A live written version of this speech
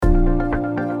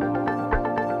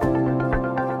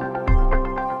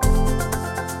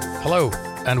Hello,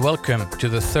 and welcome to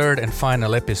the third and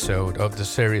final episode of the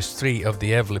Series 3 of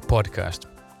the Evli Podcast.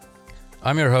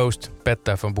 I'm your host,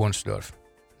 Petter von Bonsdorff.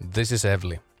 This is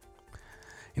Evli.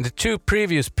 In the two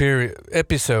previous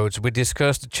episodes, we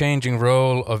discussed the changing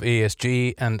role of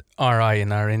ESG and RI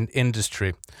in our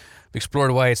industry. We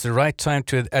explored why it's the right time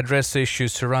to address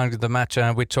issues surrounding the matter,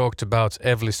 and we talked about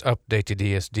Evli's updated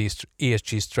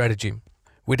ESG strategy.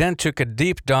 We then took a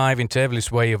deep dive into Evli's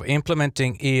way of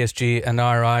implementing ESG and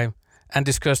RI and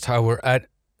discussed how our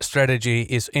strategy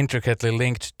is intricately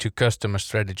linked to customer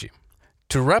strategy.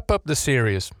 To wrap up the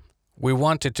series, we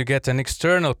wanted to get an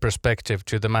external perspective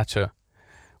to the matter.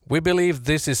 We believe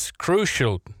this is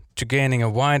crucial to gaining a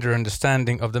wider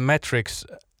understanding of the metrics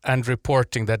and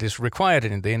reporting that is required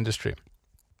in the industry.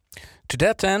 To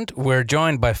that end, we're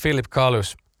joined by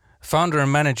Kalus, founder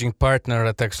and managing partner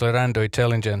at Accelerando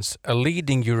Intelligence, a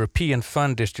leading European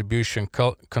fund distribution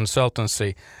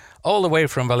consultancy, all the way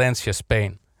from Valencia,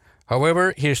 Spain.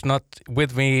 However, he's not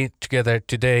with me together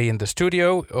today in the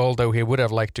studio, although he would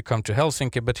have liked to come to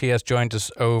Helsinki, but he has joined us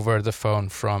over the phone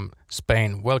from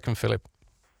Spain. Welcome, Philip.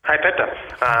 Hi, Petter.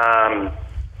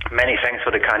 Many thanks for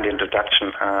the kind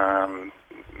introduction.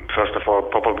 First of all,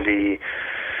 probably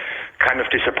kind of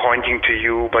disappointing to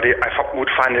you, but I would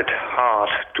find it hard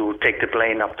to take the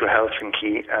plane up to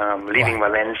Helsinki, leaving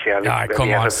Valencia.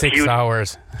 Come on, 6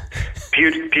 hours.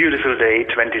 Beautiful day,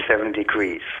 27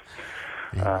 degrees.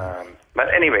 Yeah.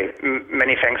 But anyway,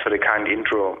 many thanks for the kind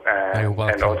intro,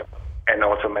 and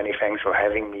also many thanks for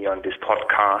having me on this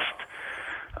podcast.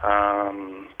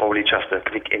 Probably just a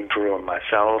quick intro on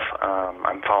myself.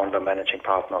 I'm founder, managing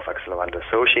partner of Accelerando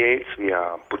Associates. We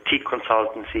are a boutique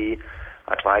consultancy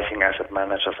advising asset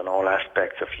managers on all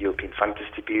aspects of European fund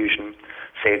distribution,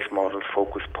 sales models,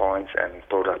 focus points, and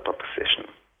product proposition.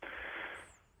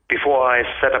 Before I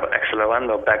set up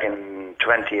Accelerando back in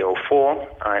 2004,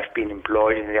 I've been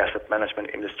employed in the asset management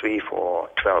industry for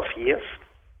 12 years.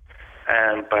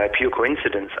 And by pure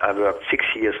coincidence, I worked 6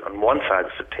 years on one side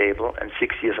of the table and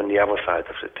 6 years on the other side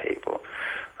of the table,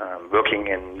 working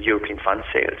in European fund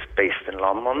sales based in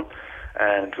London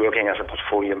and working as a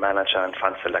portfolio manager and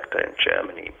fund selector in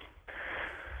Germany.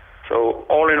 So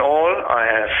all in all, I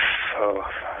have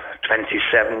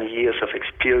 27 years of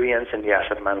experience in the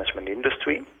asset management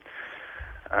industry.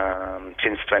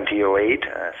 Since 2008,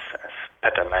 as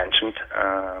Petter mentioned,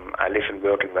 I live and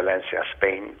work in Valencia,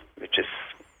 Spain, which is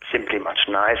simply much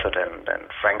nicer than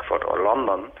Frankfurt or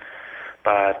London,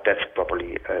 but that's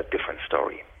probably a different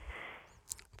story.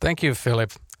 Thank you,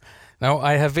 Philip. Now,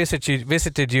 I have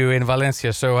visited you in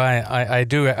Valencia, so I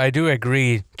do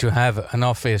agree to have an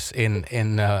office in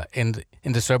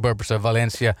the suburbs of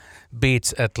Valencia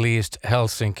beats at least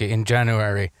Helsinki in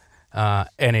January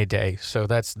any day. So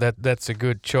that's a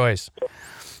good choice.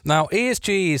 Now,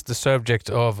 ESG is the subject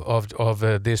of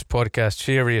this podcast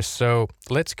series, so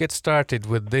let's get started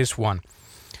with this one.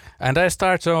 And I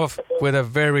start off with a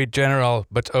very general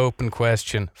but open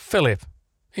question. Philip,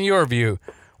 in your view,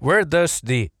 where does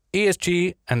the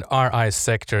ESG and RI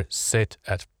sector sit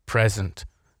at present?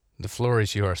 The floor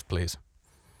is yours, please.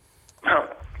 Oh,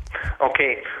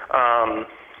 okay.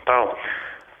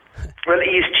 Well,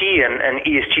 ESG and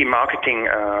ESG marketing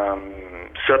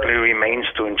certainly remains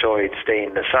to enjoy its day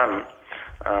in the sun.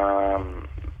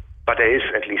 But there is,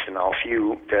 at least in our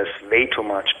view, there's way too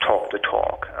much talk the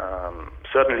talk.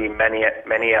 Certainly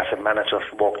many asset managers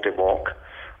walk the walk,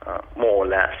 more or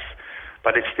less.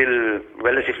 But it's still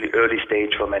relatively early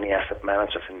stage for many asset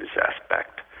managers in this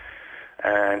aspect.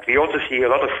 And we also see a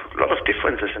lot of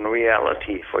differences in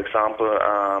reality. For example,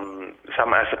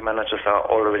 some asset managers are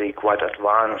already quite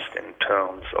advanced in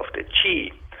terms of the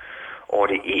G or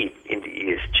the E in the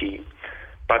ESG,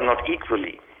 but not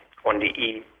equally on the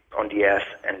E, on the S,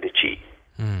 and the G.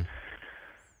 Mm.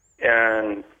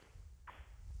 And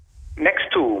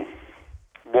next to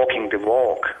walking the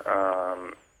walk,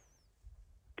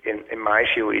 in my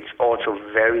view, it's also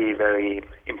very, very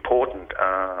important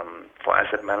for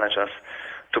asset managers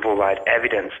to provide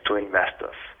evidence to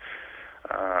investors.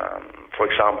 For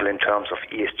example, in terms of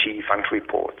ESG fund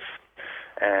reports.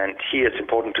 And here it's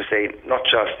important to say not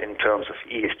just in terms of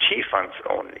ESG funds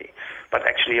only, but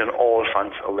actually on all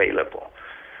funds available.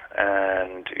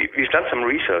 And we've done some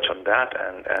research on that,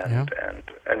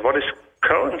 and what is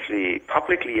currently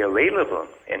publicly available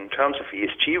in terms of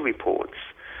ESG reports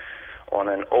on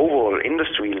an overall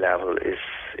industry level is,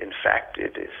 in fact,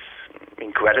 it is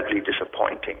incredibly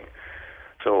disappointing.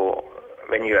 So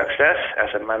when you access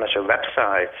asset manager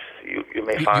websites, you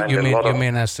may find You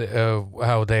mean as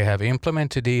how they have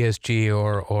implemented ESG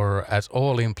or as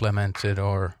all implemented,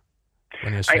 or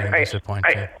when you're saying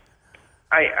disappointing?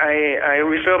 I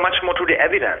refer much more to the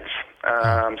evidence.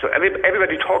 So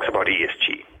everybody talks about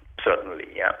ESG, certainly,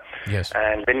 yeah. Yes.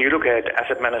 And when you look at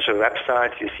asset manager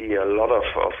websites, you see a lot of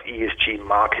ESG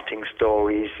marketing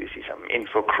stories. You see some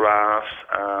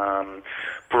infographics,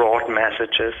 broad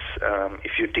messages.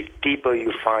 If you dig deeper,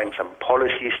 you find some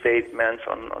policy statements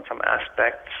on some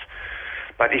aspects.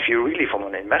 But if you really, from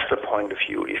an investor point of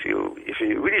view, if you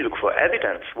really look for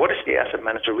evidence, what is the asset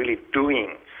manager really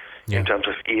doing in terms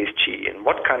of ESG, and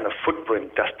what kind of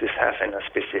footprint does this have in a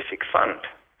specific fund?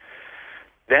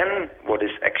 Then what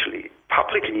is actually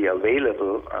publicly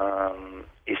available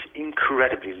is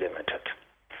incredibly limited.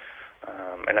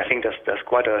 And I think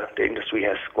the industry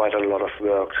has quite a lot of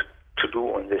work to do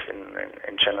on this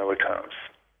in general terms.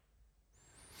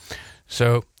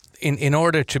 So in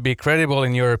order to be credible,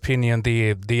 in your opinion,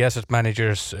 the asset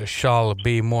managers shall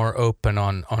be more open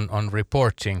on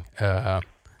reporting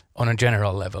on a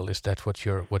general level. Is that what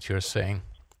you're saying?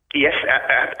 Yes,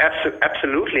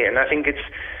 absolutely, and I think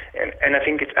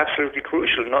it's absolutely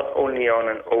crucial, not only on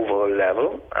an overall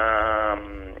level.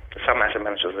 Some asset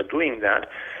managers are doing that,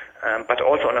 but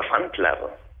also on a fund level.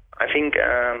 I think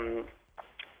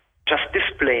just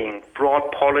displaying broad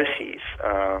policies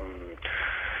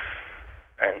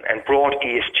and broad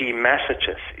ESG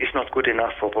messages is not good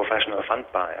enough for professional fund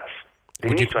buyers.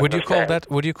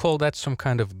 Would you call that some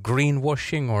kind of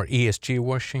greenwashing or ESG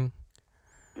washing?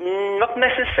 Not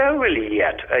necessarily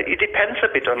yet. It depends a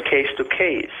bit on case to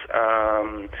case.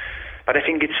 But I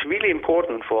think it's really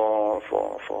important for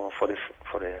the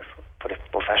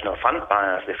professional fund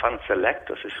buyers, the fund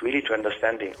selectors, is really to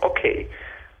understanding, okay,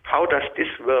 how does this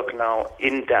work now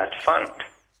in that fund?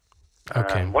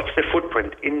 Okay. What's the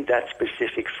footprint in that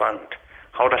specific fund?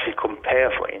 How does it compare,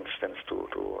 for instance, to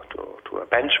a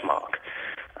benchmark?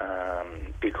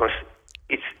 Because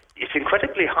it's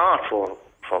incredibly hard for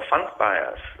fund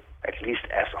buyers, at least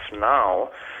as of now,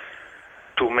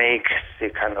 to make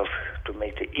the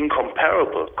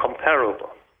incomparable comparable.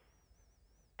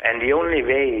 And the only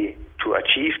way to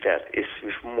achieve that is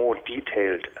with more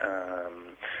detailed,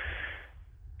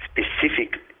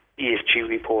 specific ESG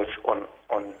reports on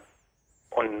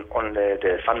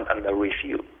the fund under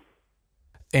review.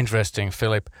 Interesting,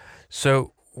 Philip.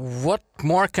 So what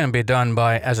more can be done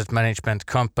by asset management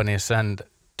companies, and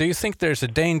do you think there's a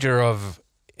danger of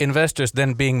investors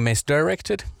then being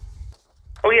misdirected?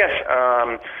 Oh, yes.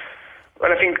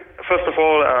 Well, I think, first of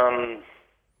all,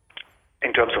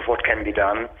 in terms of what can be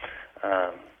done,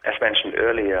 as mentioned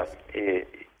earlier,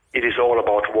 it is all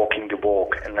about walking the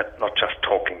walk and not just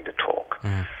talking the talk.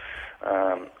 Mm.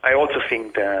 I also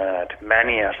think that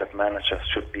many asset managers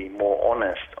should be more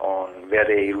honest on where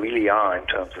they really are in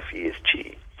terms of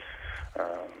ESG.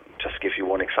 Just give you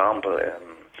one example.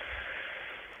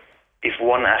 If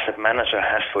one asset manager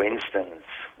has, for instance,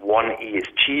 one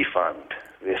ESG fund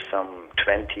with some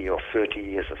 20 or 30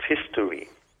 years of history,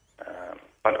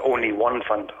 but only one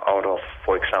fund out of,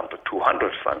 for example,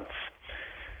 200 funds,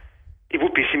 it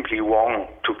would be simply wrong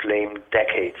to claim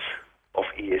decades of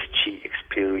ESG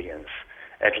experience,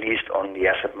 at least on the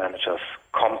asset manager's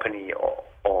company or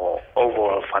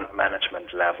overall fund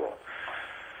management level.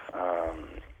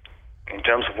 In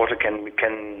terms of what can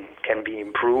be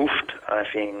improved, I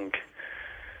think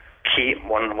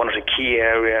one of the key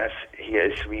areas here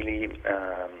is really,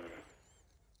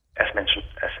 as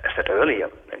said earlier,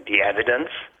 the evidence.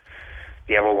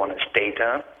 The other one is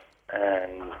data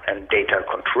and data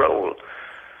control.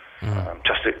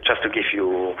 Just to give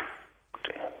you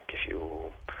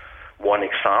one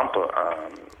example,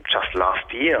 just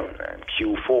last year, in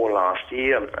Q4 last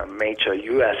year, a major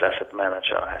U.S. asset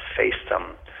manager has faced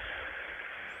some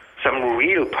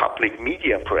real public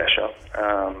media pressure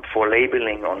for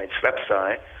labeling on its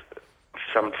website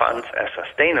some funds as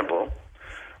sustainable,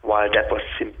 while that was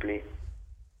simply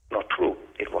not true.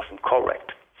 It wasn't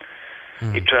correct.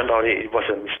 It turned out it was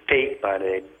a mistake by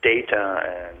the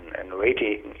data and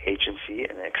rating agency,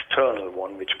 an external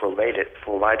one, which provided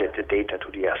the data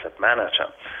to the asset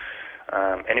manager.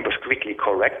 And it was quickly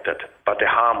corrected, but the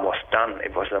harm was done.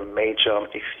 It was a major,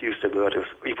 excuse the word,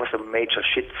 it was a major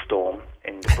shitstorm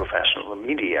in the professional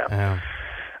media. Yeah.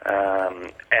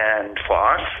 And for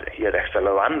us here at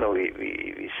Accelerando,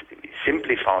 we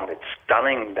simply found it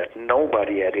stunning that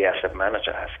nobody at the asset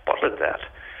manager has spotted that.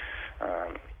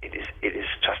 It is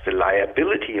just the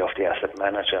liability of the asset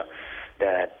manager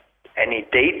that any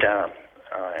data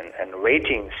and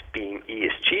ratings, being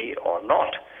ESG or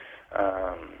not,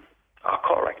 are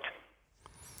correct.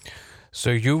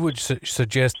 So you would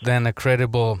suggest then a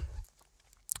credible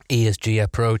ESG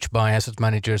approach by asset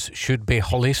managers should be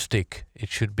holistic. It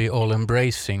should be all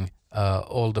embracing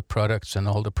all the products and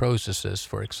all the processes,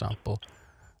 for example.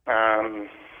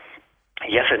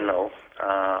 Yes and no.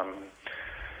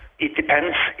 It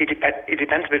depends. It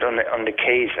depends a bit on the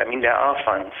case. I mean, there are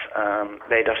funds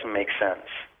where it doesn't make sense,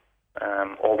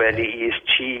 or where the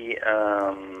ESG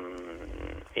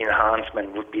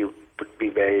enhancement would be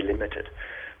very limited.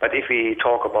 But if we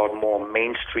talk about more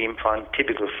mainstream fund,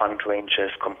 typical fund ranges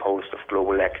composed of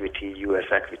global equity, U.S.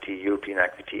 equity, European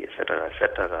equity, etc.,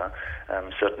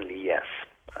 certainly yes.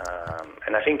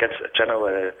 And I think that's a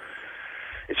general.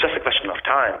 It's just a question of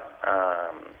time.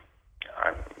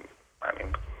 I'm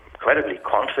incredibly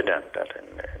confident that in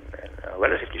a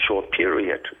relatively short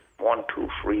period, 1, 2,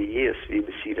 3 years, we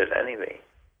will see that anyway.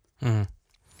 Mm.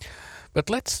 But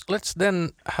let's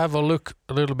then have a look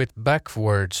a little bit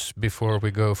backwards before we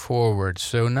go forward.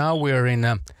 So now we're in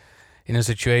a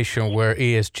situation where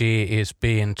ESG is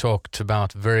being talked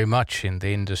about very much in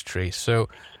the industry. So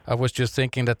I was just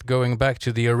thinking that going back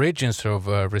to the origins of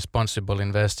responsible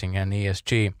investing and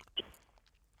ESG,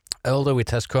 although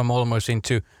it has come almost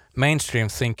into mainstream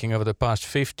thinking over the past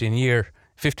 15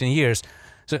 years,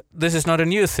 so this is not a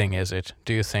new thing, is it?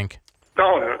 Do you think?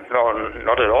 No,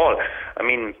 not at all. I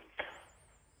mean,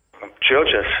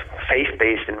 churches,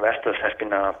 faith-based investors have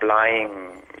been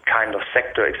applying kind of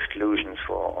sector exclusions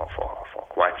for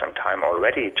quite some time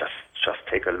already. Just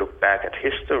take a look back at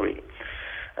history.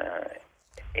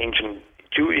 Ancient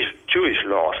Jewish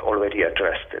laws already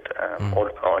addressed it.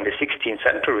 Or in the 16th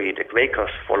century, the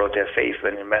Quakers followed their faith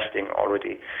when investing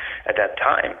already at that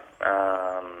time.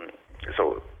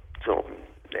 So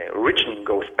the origin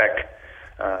goes back,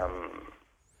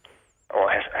 or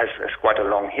has quite a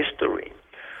long history.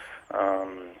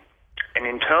 And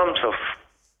in terms of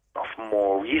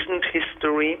more recent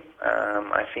history,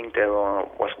 I think there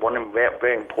was one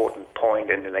very important point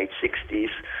in the late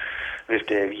 60s with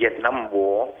the Vietnam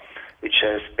War, which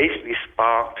has basically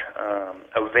sparked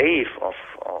a wave of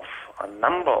a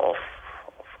number of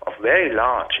very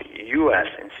large U.S.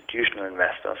 institutional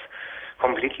investors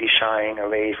completely shying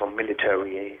away from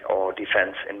military or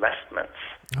defense investments.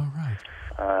 Oh, right.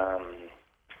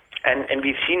 And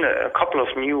we've seen a couple of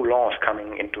new laws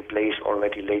coming into place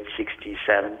already late 60s,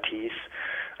 70s.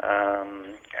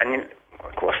 And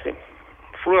of course,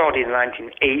 throughout the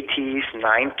 1980s,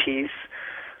 90s,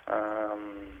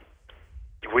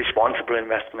 responsible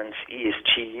investments,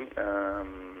 ESG,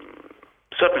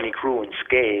 certainly grew in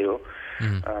scale,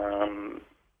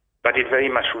 but it very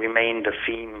much remained a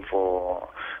theme for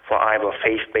either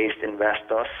faith-based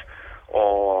investors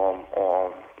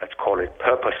or let's call it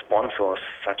purpose sponsors,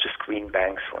 such as green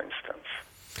banks, for instance.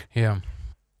 Yeah.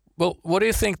 Well, what do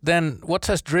you think then? What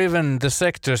has driven the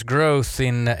sector's growth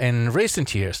in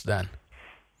recent years then?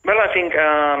 Well, I think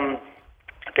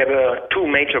there were two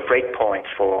major breakpoints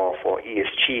for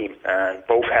ESG, and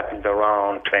both happened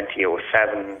around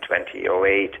 2007,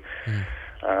 2008.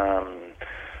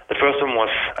 The first one was,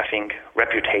 I think,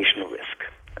 reputation risk.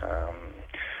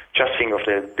 Just think of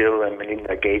the Bill and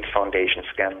Melinda Gates Foundation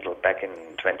scandal back in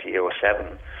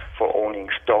 2007 for owning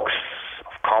stocks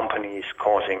of companies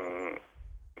causing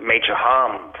major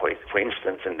harm, for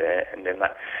instance, in the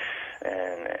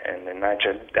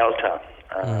Niger Delta.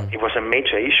 It was a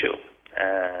major issue,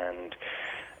 and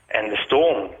the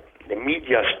storm, the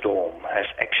media storm, has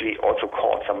actually also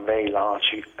caught some very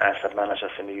large asset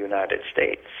managers in the United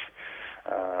States.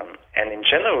 And in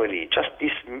generally, just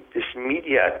this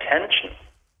media attention,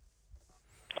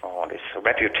 or this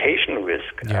reputation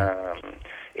risk,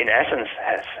 in essence,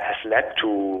 has led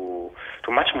to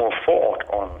much more thought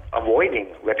on avoiding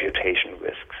reputation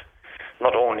risks,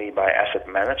 not only by asset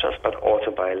managers but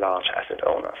also by large asset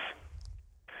owners.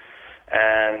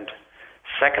 And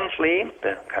secondly,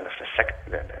 the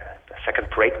second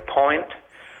break point,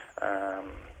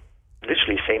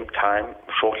 literally same time,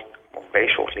 very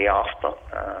shortly after,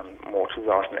 more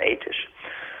 2008-ish.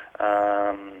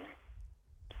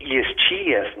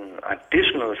 ESG as an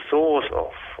additional source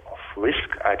of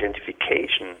risk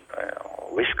identification or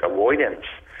risk avoidance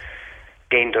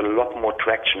gained a lot more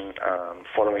traction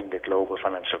following the global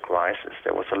financial crisis.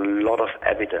 There was a lot of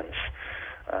evidence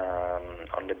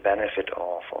on the benefit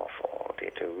of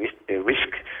the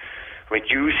risk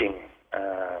reducing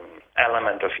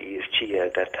element of ESG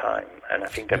at that time, and I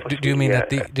think that was. Do you mean that?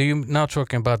 Do you now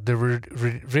talking about the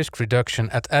risk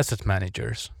reduction at asset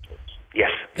managers?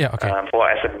 Yes. Yeah. Okay. For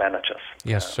asset managers.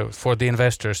 Yes. So for the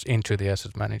investors into the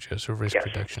asset managers, so risk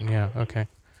reduction. Yeah. Okay.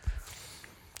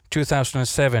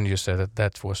 2007, you said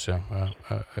that was.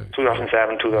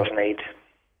 2007, 2008.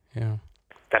 Yeah.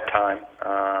 That time,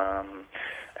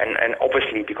 and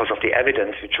obviously because of the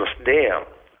evidence which was there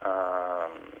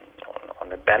on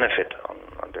the benefit,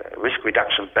 on the risk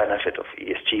reduction benefit of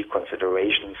ESG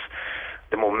considerations,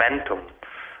 the momentum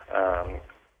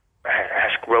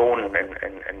has grown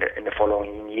in the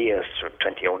following years,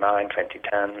 2009,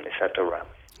 2010, etc.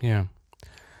 Yeah.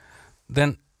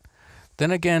 Then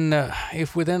again,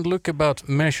 if we then look about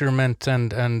measurement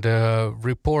and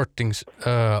reportings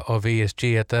of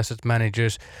ESG at asset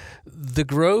managers, the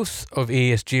growth of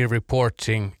ESG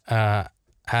reporting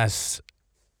has,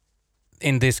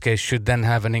 in this case, should then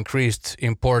have an increased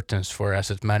importance for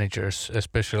asset managers,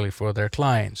 especially for their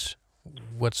clients.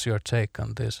 What's your take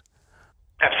on this?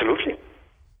 Absolutely.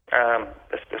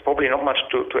 There's probably not much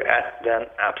to add then.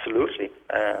 Absolutely.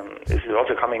 This is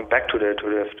also coming back to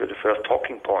the first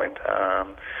talking point.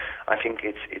 I think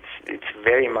it's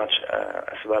very much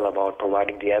as well about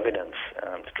providing the evidence,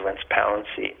 the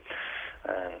transparency,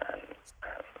 and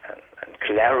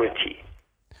clarity.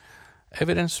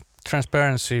 Evidence,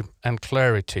 transparency, and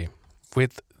clarity.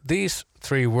 With these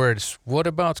three words, what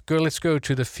about let's go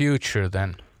to the future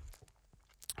then.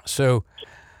 So.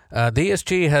 The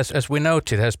ESG has, as we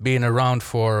noted, has been around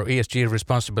for ESG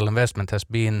responsible investment has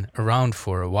been around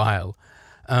for a while.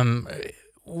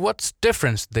 What's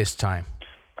different this time?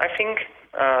 I think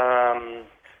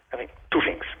two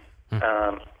things.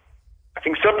 I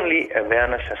think certainly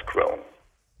awareness has grown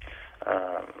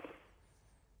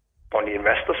on the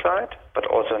investor side, but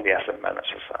also on the asset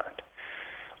manager side.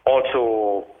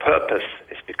 Also, purpose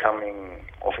is becoming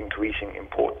of increasing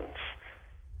importance.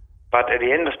 But at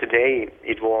the end of the day,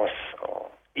 it was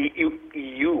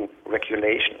EU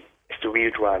regulation is the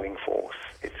real driving force.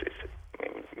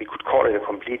 We could call it a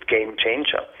complete game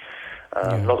changer,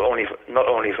 not only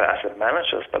for asset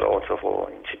managers but also for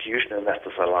institutional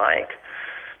investors alike.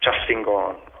 Just think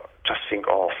of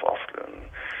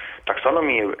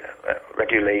taxonomy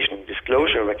regulation,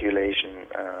 disclosure regulation,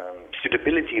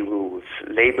 suitability rules,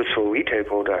 labels for retail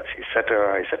products,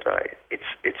 etc., etc.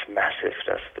 It's massive.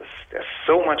 There's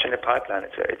so much in the pipeline.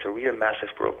 It's a real massive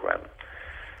program.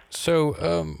 So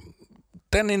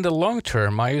then, in the long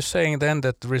term, are you saying then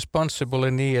that responsible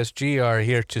and ESG are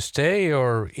here to stay,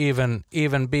 or even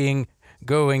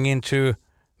going into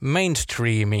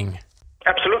mainstreaming?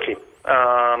 Absolutely.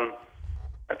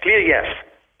 A clear yes.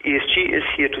 ESG is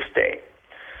here to stay.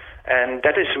 And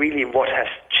that is really what has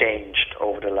changed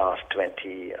over the last 20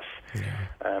 years.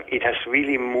 Yeah. It has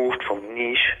really moved from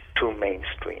niche to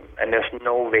mainstream, and there's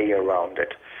no way around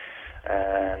it.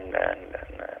 And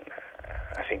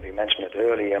I think we mentioned it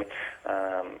earlier,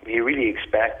 we really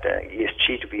expect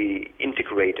ESG to be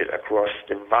integrated across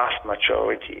the vast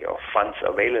majority of funds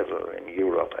available in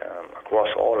Europe, across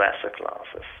all asset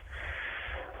classes.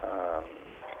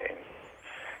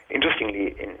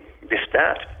 Interestingly, if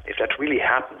that really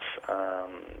happens,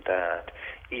 that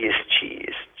ESG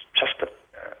is just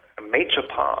a major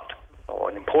part or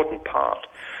an important part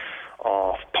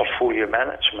of portfolio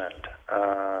management,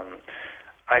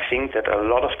 I think that a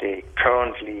lot of the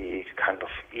currently kind of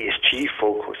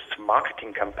ESG-focused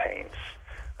marketing campaigns,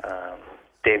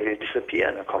 they will disappear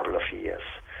in a couple of years.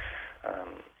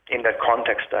 In that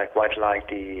context, I quite like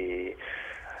the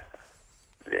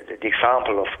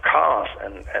example of cars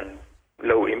and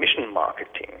low emission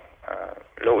marketing.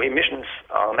 Low emissions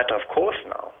are a matter of course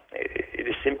now. It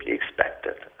is simply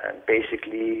expected, and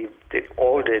basically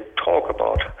all the talk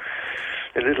about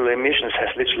the little emissions has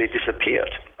literally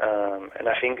disappeared. And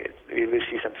I think we will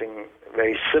see something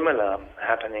very similar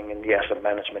happening in the asset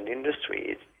management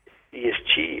industry.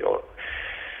 ESG or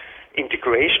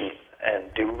integration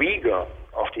and the rigor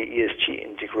of the ESG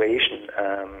integration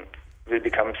will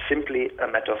become simply a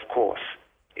matter of course.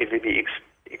 It will be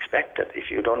expected.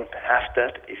 If you don't have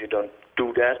that, if you don't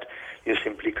do that, you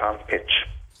simply can't pitch.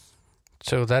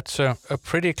 So that's a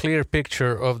pretty clear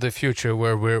picture of the future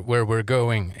where we're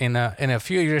going. In a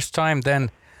few years' time, then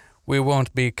we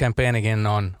won't be campaigning in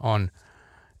on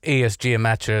ESG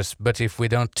matters. But if we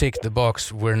don't tick the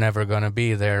box, we're never going to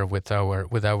be there with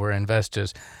our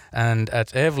investors. And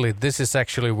at Evli, this is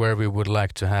actually where we would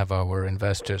like to have our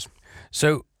investors.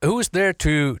 So who's there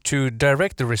to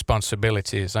direct the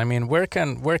responsibilities? I mean, where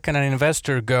can an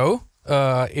investor go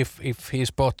if he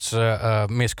spots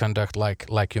misconduct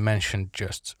like you mentioned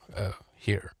just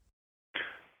here?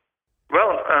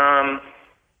 Well,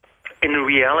 in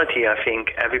reality, I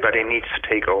think everybody needs to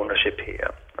take ownership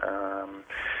here.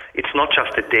 It's not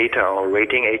just the data or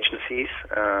rating agencies.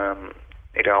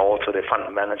 It are also the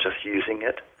fund managers using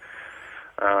it.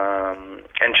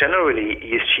 And generally,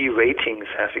 ESG ratings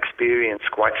have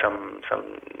experienced quite some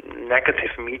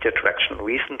negative media traction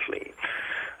recently,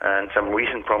 and some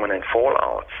recent prominent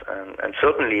fallouts, and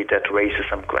certainly that raises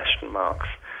some question marks.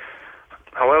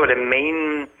 However, the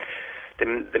main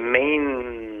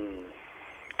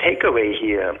takeaway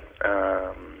here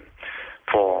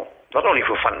for not only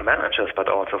for fund managers but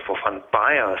also for fund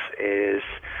buyers is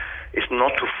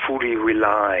not to fully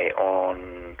rely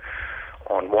on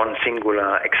one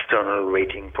singular external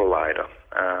rating provider.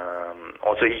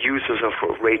 Also, users of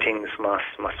ratings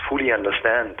must fully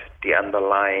understand the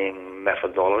underlying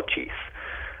methodologies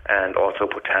and also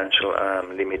potential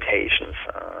limitations.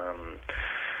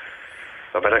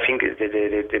 But I think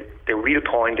the real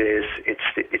point is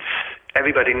it's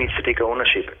everybody needs to take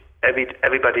ownership.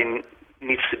 Everybody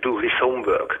needs to do his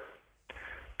homework.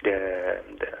 The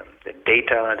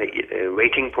data, the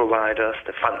rating providers,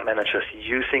 the fund managers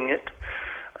using it,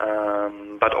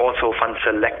 but also fund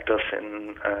selectors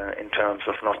in terms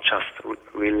of not just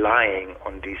relying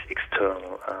on these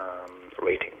external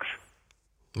ratings.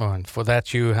 Well, and for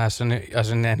that, you as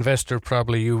an investor,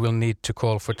 probably you will need to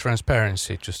call for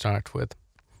transparency to start with.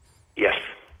 Yes,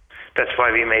 that's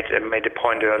why we made a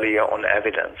point earlier on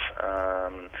evidence,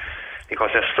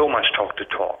 because there's so much talk to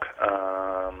talk.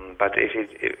 But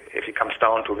if it comes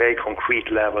down to very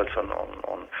concrete levels on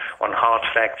hard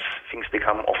facts, things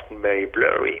become often very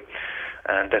blurry,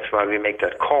 and that's why we make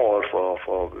that call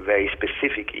for very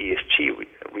specific ESG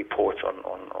reports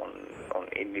on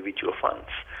individual funds.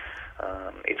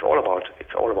 It's all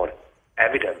about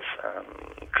evidence,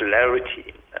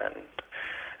 clarity,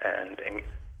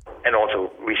 and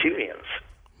also resilience.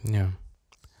 Yeah.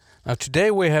 Now, today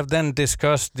we have then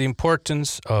discussed the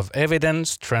importance of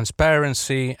evidence,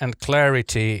 transparency, and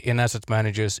clarity in asset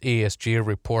managers' ESG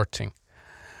reporting.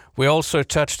 We also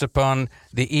touched upon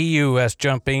the EU as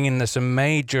jumping in as a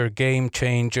major game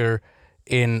changer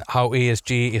in how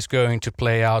ESG is going to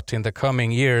play out in the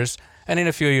coming years. And in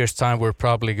a few years' time, we're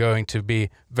probably going to be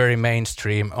very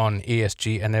mainstream on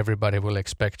ESG, and everybody will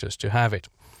expect us to have it.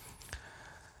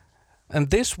 And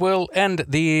this will end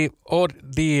the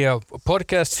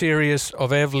podcast series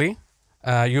of Evli.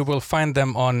 You will find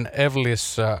them on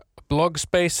Evli's blog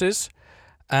spaces,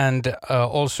 and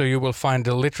also you will find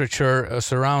the literature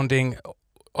surrounding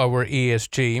our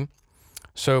ESG.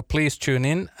 So please tune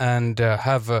in and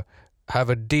have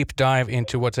a deep dive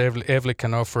into what Evli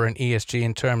can offer in ESG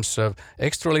in terms of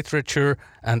extra literature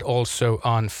and also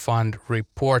on fund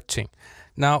reporting.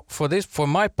 Now, for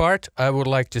my part, I would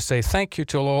like to say thank you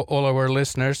to all our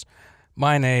listeners.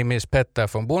 My name is Petter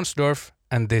von Bonsdorff,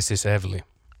 and this is Evli.